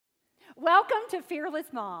Welcome to Fearless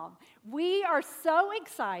Mom. We are so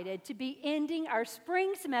excited to be ending our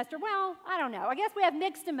spring semester. Well, I don't know. I guess we have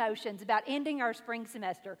mixed emotions about ending our spring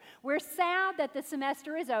semester. We're sad that the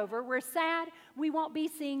semester is over. We're sad we won't be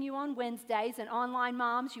seeing you on Wednesdays, and online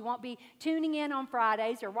moms, you won't be tuning in on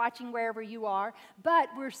Fridays or watching wherever you are. But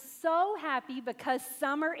we're so happy because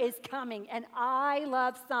summer is coming, and I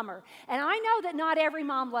love summer. And I know that not every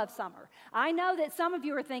mom loves summer. I know that some of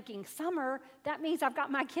you are thinking, summer, that means I've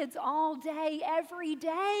got my kids all day, every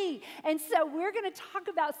day. And so we're going to talk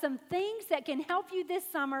about some things that can help you this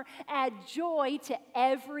summer add joy to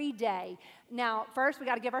every day. Now, first, we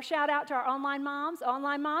got to give our shout out to our online moms.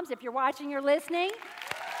 Online moms, if you're watching or listening,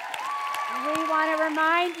 we want to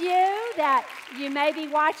remind you that you may be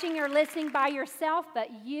watching or listening by yourself, but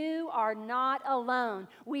you are not alone.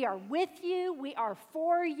 We are with you. We are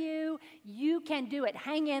for you. You can do it.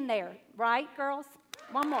 Hang in there. Right, girls?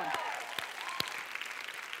 One more.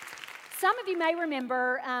 Some of you may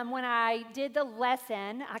remember when I did the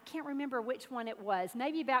lesson, I can't remember which one it was,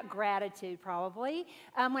 maybe about gratitude probably,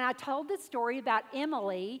 when I told the story about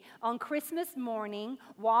Emily on Christmas morning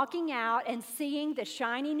walking out and seeing the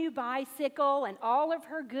shiny new bicycle and all of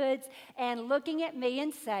her goods and looking at me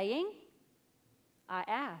and saying, I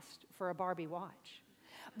asked for a Barbie watch.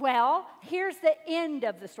 Well, here's the end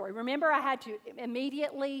of the story. Remember, I had to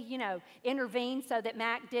immediately, intervene so that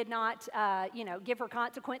Mac did not, give her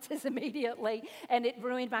consequences immediately, and it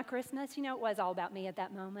ruined my Christmas. It was all about me at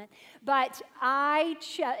that moment. But I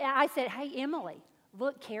said, hey, Emily,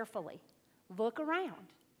 look carefully. Look around.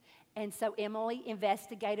 And so Emily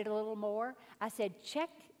investigated a little more. I said, check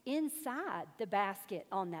inside the basket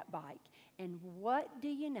on that bike. And what do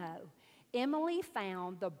you know? Emily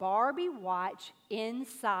found the Barbie watch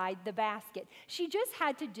inside the basket. She just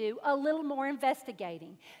had to do a little more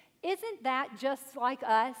investigating. Isn't that just like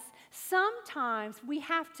us? Sometimes we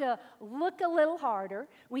have to look a little harder.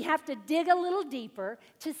 We have to dig a little deeper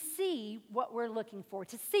to see what we're looking for,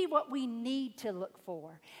 to see what we need to look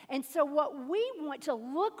for. And so what we want to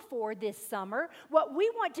look for this summer, what we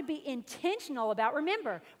want to be intentional about,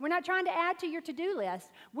 remember, we're not trying to add to your to-do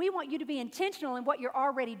list. We want you to be intentional in what you're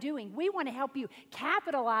already doing. We want to help you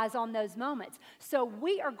capitalize on those moments. So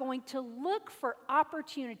we are going to look for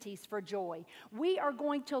opportunities for joy. We are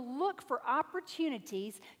going to look for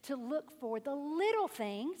opportunities to look for the little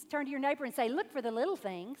things. Turn to your neighbor and say, look for the little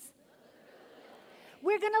things.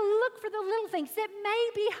 We're going to look for the little things that may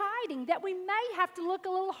be hiding, that we may have to look a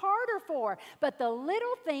little harder for. But the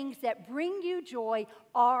little things that bring you joy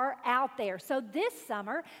are out there. So this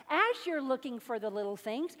summer, as you're looking for the little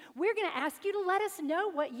things, we're going to ask you to let us know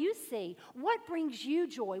what you see. What brings you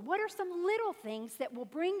joy? What are some little things that will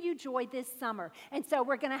bring you joy this summer? And so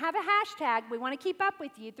we're going to have a hashtag. We want to keep up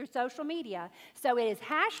with you through social media. So it is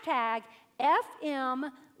hashtag FM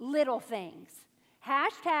Little Things.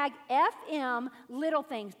 Hashtag FM Little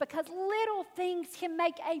Things, because little things can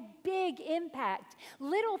make a big impact.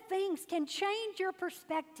 Little things can change your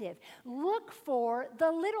perspective. Look for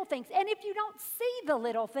the little things. And if you don't see the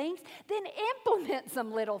little things, then implement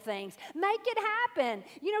some little things. Make it happen.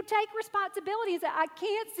 Take responsibility and say, I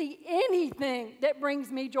can't see anything that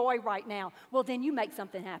brings me joy right now. Well, then you make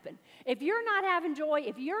something happen. If you're not having joy,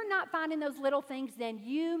 if you're not finding those little things, then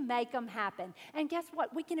you make them happen. And guess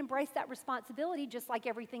what? We can embrace that responsibility just like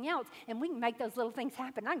everything else, and we can make those little things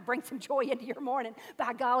happen. I can bring some joy into your morning,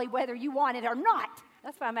 by golly, whether you want it or not.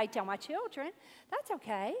 That's what I may tell my children. That's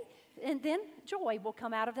okay. And then joy will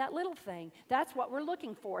come out of that little thing. That's what we're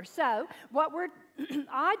looking for. So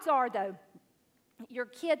odds are, though, your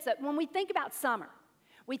kids, when we think about summer,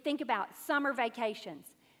 we think about summer vacations.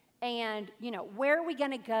 And, where are we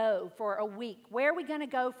going to go for a week? Where are we going to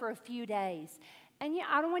go for a few days? And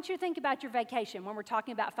I don't want you to think about your vacation when we're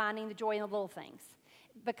talking about finding the joy in the little things.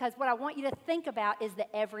 Because what I want you to think about is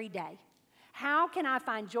the everyday. How can I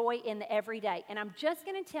find joy in the everyday? And I'm just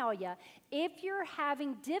going to tell you, if you're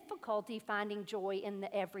having difficulty finding joy in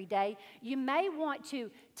the everyday, you may want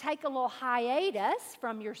to take a little hiatus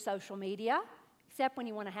from your social media, except when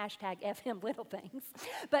you want to hashtag FM Little Things.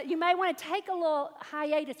 But you may want to take a little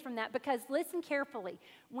hiatus from that, because listen carefully.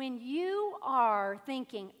 When you are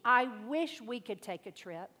thinking, I wish we could take a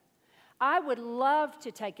trip, I would love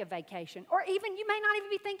to take a vacation, or even, you may not even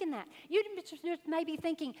be thinking that. You just may be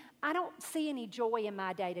thinking, I don't see any joy in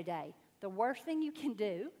my day-to-day. The worst thing you can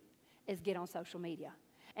do is get on social media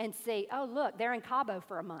and see, oh, look, they're in Cabo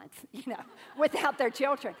for a month, without their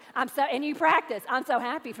children. And you practice. I'm so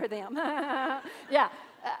happy for them. Yeah.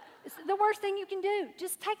 The worst thing you can do,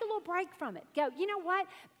 just take a little break from it. Go, you know what?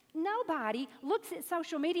 Nobody looks at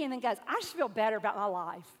social media and then goes, I should feel better about my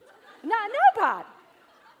life. No, nobody.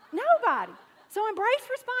 Nobody. So embrace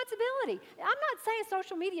responsibility. I'm not saying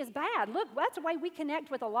social media is bad. Look, that's the way we connect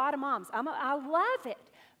with a lot of moms. I love it.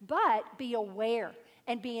 But be aware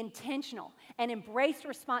and be intentional and embrace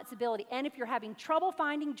responsibility. And if you're having trouble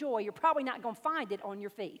finding joy, you're probably not going to find it on your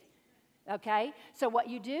feed. Okay? So what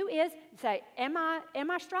you do is say, am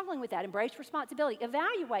I struggling with that? Embrace responsibility.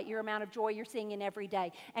 Evaluate your amount of joy you're seeing in every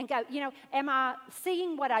day. And go, am I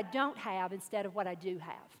seeing what I don't have instead of what I do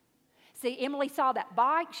have? See, Emily saw that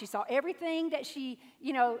bike. She saw everything that she,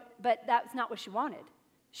 but that's not what she wanted.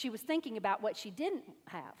 She was thinking about what she didn't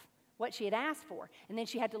have, what she had asked for, and then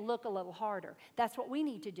she had to look a little harder. That's what we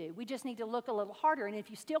need to do. We just need to look a little harder, and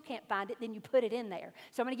if you still can't find it, then you put it in there.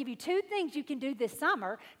 So I'm going to give you 2 things you can do this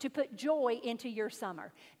summer to put joy into your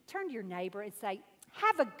summer. Turn to your neighbor and say,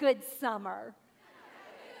 have a good summer.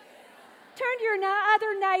 Turn to your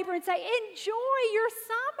other neighbor and say, enjoy your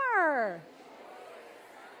summer.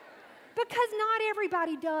 Because not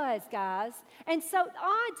everybody does, guys. And so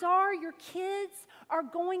odds are your kids are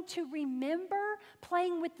going to remember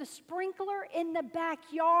playing with the sprinkler in the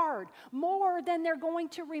backyard more than they're going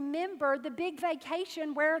to remember the big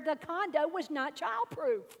vacation where the condo was not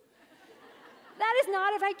childproof. That is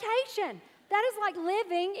not a vacation. That is like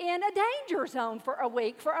living in a danger zone for a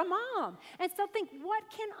week for a mom. And so think, what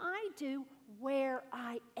can I do where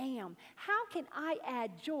I am? How can I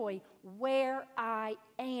add joy where I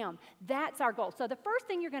am? That's our goal. So the first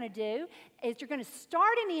thing you're going to do is you're going to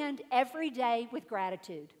start and end every day with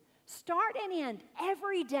gratitude. Start and end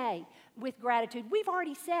every day with gratitude. We've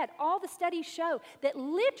already said, all the studies show that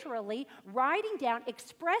literally writing down,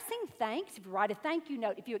 expressing thanks, if you write a thank you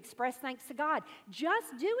note, if you express thanks to God,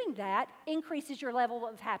 just doing that increases your level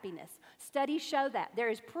of happiness. Studies show that. There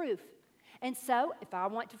is proof. And so, if I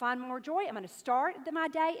want to find more joy, I'm going to start my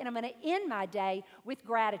day and I'm going to end my day with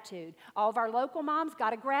gratitude. All of our local moms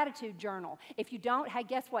got a gratitude journal. If you don't, hey,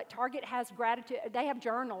 guess what? Target has gratitude. They have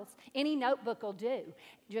journals. Any notebook will do.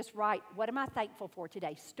 Just write, what am I thankful for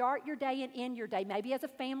today? Start your day and end your day. Maybe as a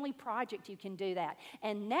family project you can do that.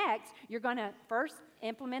 And next, you're going to first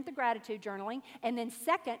implement the gratitude journaling. And then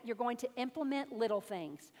second, you're going to implement little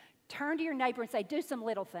things. Turn to your neighbor and say, do some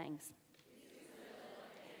little things.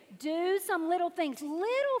 Do some little things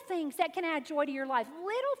that can add joy to your life,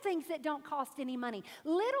 little things that don't cost any money,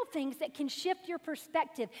 little things that can shift your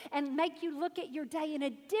perspective and make you look at your day in a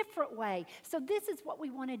different way. So this is what we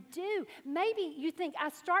want to do. Maybe you think, I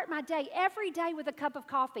start my day every day with a cup of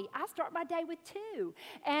coffee. I start my day with 2.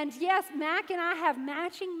 And yes, Mac and I have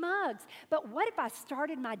matching mugs, but what if I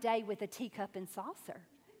started my day with a teacup and saucer?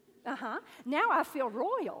 Now I feel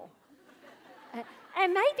royal.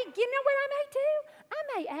 And maybe, you know what I may do? I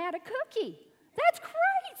may add a cookie. That's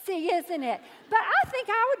crazy, isn't it? But I think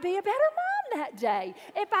I would be a better mom that day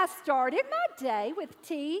if I started my day with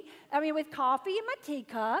with coffee in my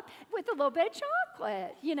teacup with a little bit of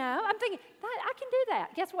chocolate, I'm thinking, I can do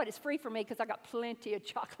that. Guess what? It's free for me because I got plenty of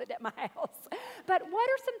chocolate at my house. But what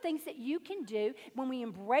are some things that you can do when we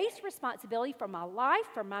embrace responsibility for my life,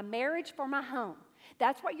 for my marriage, for my home?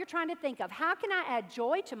 That's what you're trying to think of. How can I add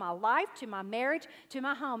joy to my life, to my marriage, to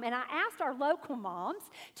my home? And I asked our local moms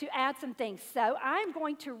to add some things. So I'm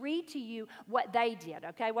going to read to you what they did,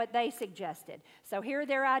 okay, what they suggested. So here are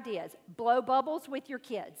their ideas. Blow bubbles with your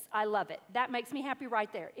kids. I love it. That makes me happy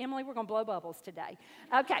right there. Emily, we're going to blow bubbles today.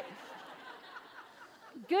 Okay.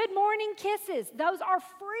 Good morning kisses. Those are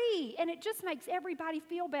free, and it just makes everybody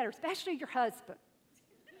feel better, especially your husband.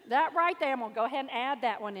 That right there, I'm going to go ahead and add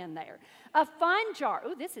that one in there. A fun jar.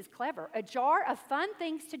 Oh, this is clever. A jar of fun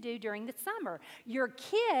things to do during the summer. Your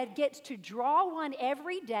kid gets to draw one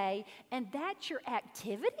every day, and that's your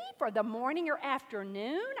activity for the morning or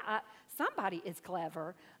afternoon. Somebody is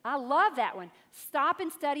clever. I love that one. Stop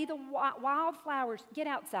and study the wildflowers. Get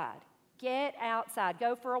outside. Get outside.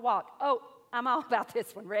 Go for a walk. Oh, I'm all about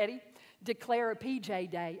this one. Ready? Declare a PJ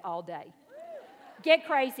day all day. Get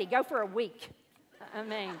crazy. Go for a week.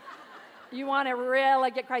 You want to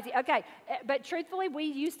really get crazy. Okay, but truthfully, we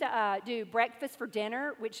used to do breakfast for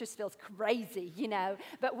dinner, which just feels crazy,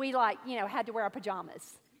 But we had to wear our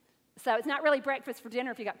pajamas. So it's not really breakfast for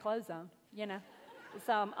dinner if you got clothes on,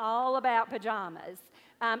 So I'm all about pajamas.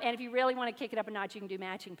 And if you really want to kick it up a notch, you can do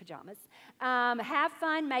matching pajamas. Have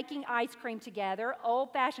fun making ice cream together.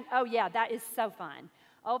 Old-fashioned, oh yeah, that is so fun.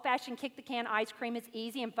 Old-fashioned kick the can ice cream is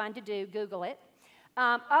easy and fun to do. Google it.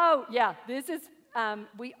 Oh yeah, this is...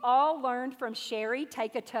 we all learned from Sherry,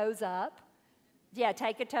 take a toes up. Yeah,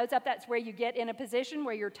 take a toes up. That's where you get in a position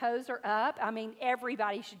where your toes are up.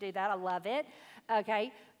 Everybody should do that. I love it.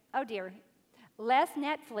 Okay. Oh, dear. Less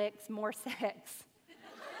Netflix, more sex.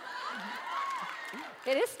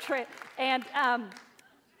 It is true. And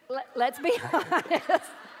let's be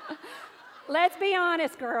honest. Let's be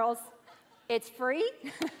honest, girls. It's free.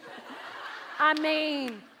 I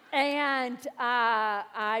mean, and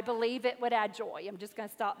I believe it would add joy. I'm just going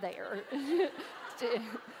to stop there.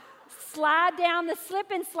 Slide down the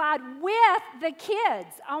slip and slide with the kids.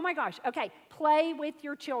 Oh my gosh. Okay, play with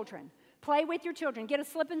your children. Play with your children. Get a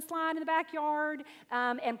slip and slide in the backyard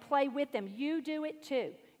and play with them. You do it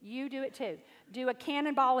too. You do it too. Do a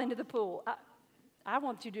cannonball into the pool. I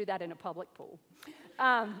want you to do that in a public pool.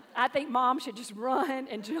 I think mom should just run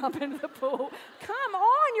and jump into the pool. Come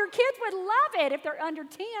on, your kids would love it if they're under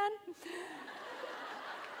 10.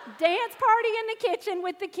 Dance party in the kitchen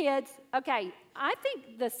with the kids. Okay, I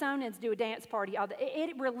think the Sonans do a dance party.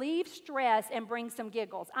 It relieves stress and brings some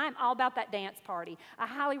giggles. I'm all about that dance party. I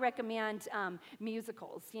highly recommend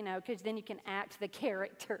musicals, because then you can act the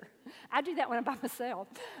character. I do that when I'm by myself.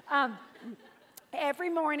 Every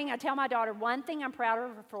morning I tell my daughter one thing I'm proud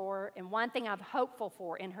of her for and one thing I'm hopeful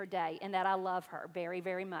for in her day, and that I love her very,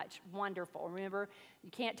 very much. Wonderful. Remember, you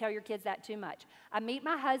can't tell your kids that too much. I meet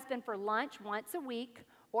my husband for lunch once a week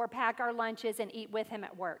or pack our lunches and eat with him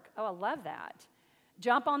at work. Oh, I love that.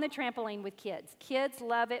 Jump on the trampoline with kids. Kids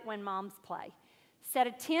love it when moms play. Set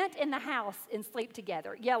a tent in the house and sleep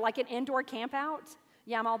together. Yeah, like an indoor camp out.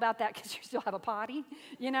 Yeah, I'm all about that because you still have a potty,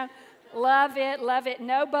 Love it, love it.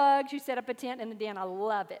 No bugs. You set up a tent in the den. I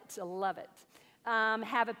love it. I love it.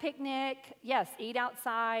 Have a picnic. Yes, eat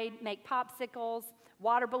outside. Make popsicles.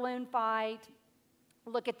 Water balloon fight.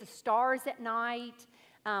 Look at the stars at night.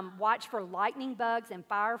 Watch for lightning bugs and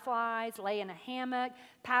fireflies. Lay in a hammock.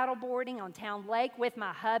 Paddle boarding on Town Lake with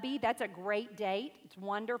my hubby. That's a great date. It's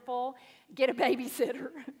wonderful. Get a babysitter.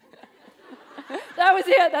 That was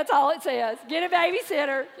it. That's all it says. Get a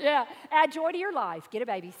babysitter. Yeah. Add joy to your life. Get a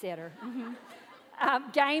babysitter.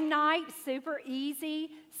 Game night, super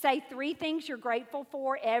easy. Say 3 things you're grateful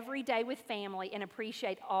for every day with family and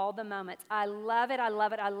appreciate all the moments. I love it. I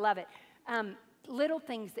love it. I love it. Little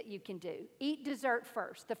things that you can do. Eat dessert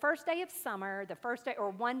first. The first day of summer, the first day or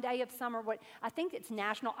one day of summer, I think it's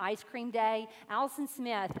National Ice Cream Day. Allison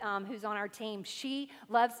Smith, who's on our team, she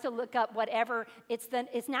loves to look up whatever. It's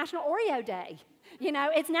National Oreo Day.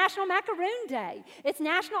 It's National Macaroon Day. It's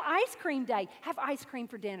National Ice Cream Day. Have ice cream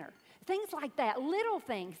for dinner. Things like that, little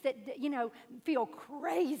things that, feel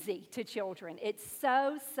crazy to children. It's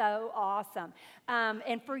so, so awesome.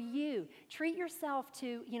 And for you, treat yourself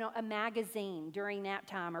to, a magazine during nap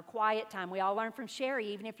time or quiet time. We all learn from Sherry,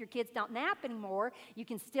 even if your kids don't nap anymore, you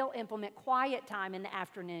can still implement quiet time in the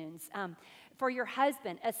afternoons. For your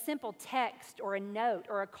husband, a simple text or a note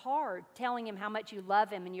or a card telling him how much you love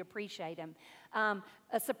him and you appreciate him.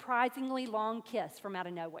 A surprisingly long kiss from out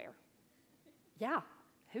of nowhere. Yeah.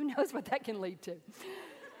 Who knows what that can lead to?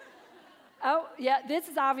 Oh, yeah, this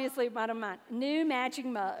is obviously one of mine. New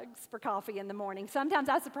matching mugs for coffee in the morning. Sometimes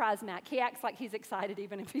I surprise Mac. He acts like he's excited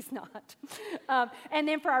even if he's not. And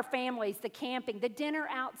then for our families, the camping, the dinner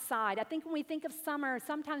outside. I think when we think of summer,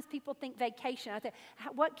 sometimes people think vacation. I think,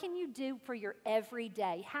 what can you do for your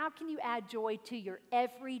everyday? How can you add joy to your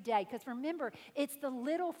everyday? Because remember, it's the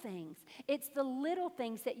little things. It's the little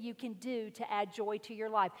things that you can do to add joy to your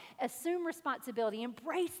life. Assume responsibility.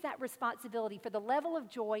 Embrace that responsibility for the level of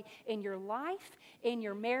joy in your life, in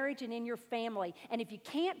your marriage, and in your family. And if you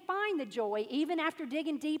can't find the joy, even after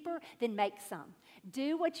digging deeper, then make some.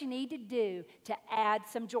 Do what you need to do to add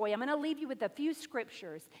some joy. I'm going to leave you with a few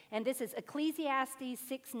scriptures, and this is Ecclesiastes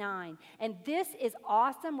 6:9. And this is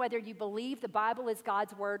awesome whether you believe the Bible is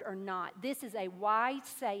God's word or not. This is a wise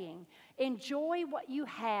saying. Enjoy what you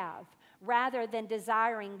have rather than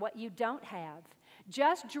desiring what you don't have.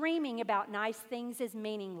 Just dreaming about nice things is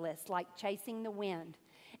meaningless, like chasing the wind.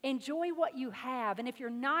 Enjoy what you have, and if you're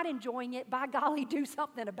not enjoying it, by golly, do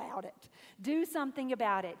something about it. Do something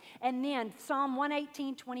about it. And then Psalm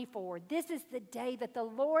 118:24. This is the day that the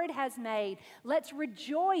Lord has made. Let's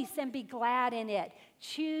rejoice and be glad in it.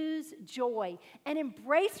 Choose joy and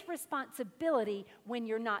embrace responsibility when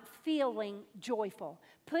you're not feeling joyful.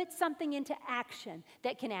 Put something into action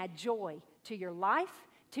that can add joy to your life,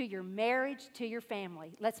 to your marriage, to your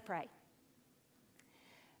family. Let's pray.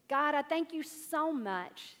 God, I thank you so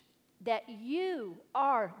much that you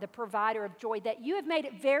are the provider of joy, that you have made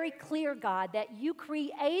it very clear, God, that you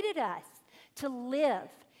created us to live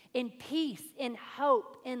in peace, in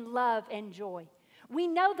hope, in love, and joy. We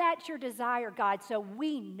know that's your desire, God, so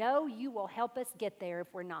we know you will help us get there if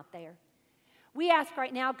we're not there. We ask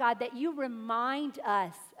right now, God, that you remind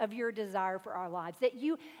us of your desire for our lives, that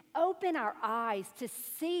you open our eyes to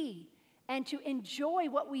see and to enjoy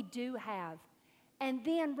what we do have. And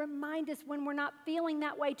then remind us when we're not feeling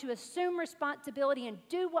that way to assume responsibility and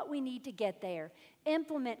do what we need to get there.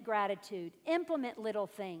 Implement gratitude. Implement little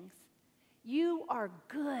things. You are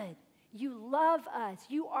good. You love us.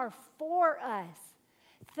 You are for us.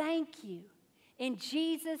 Thank you. In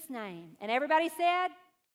Jesus' name. And everybody said,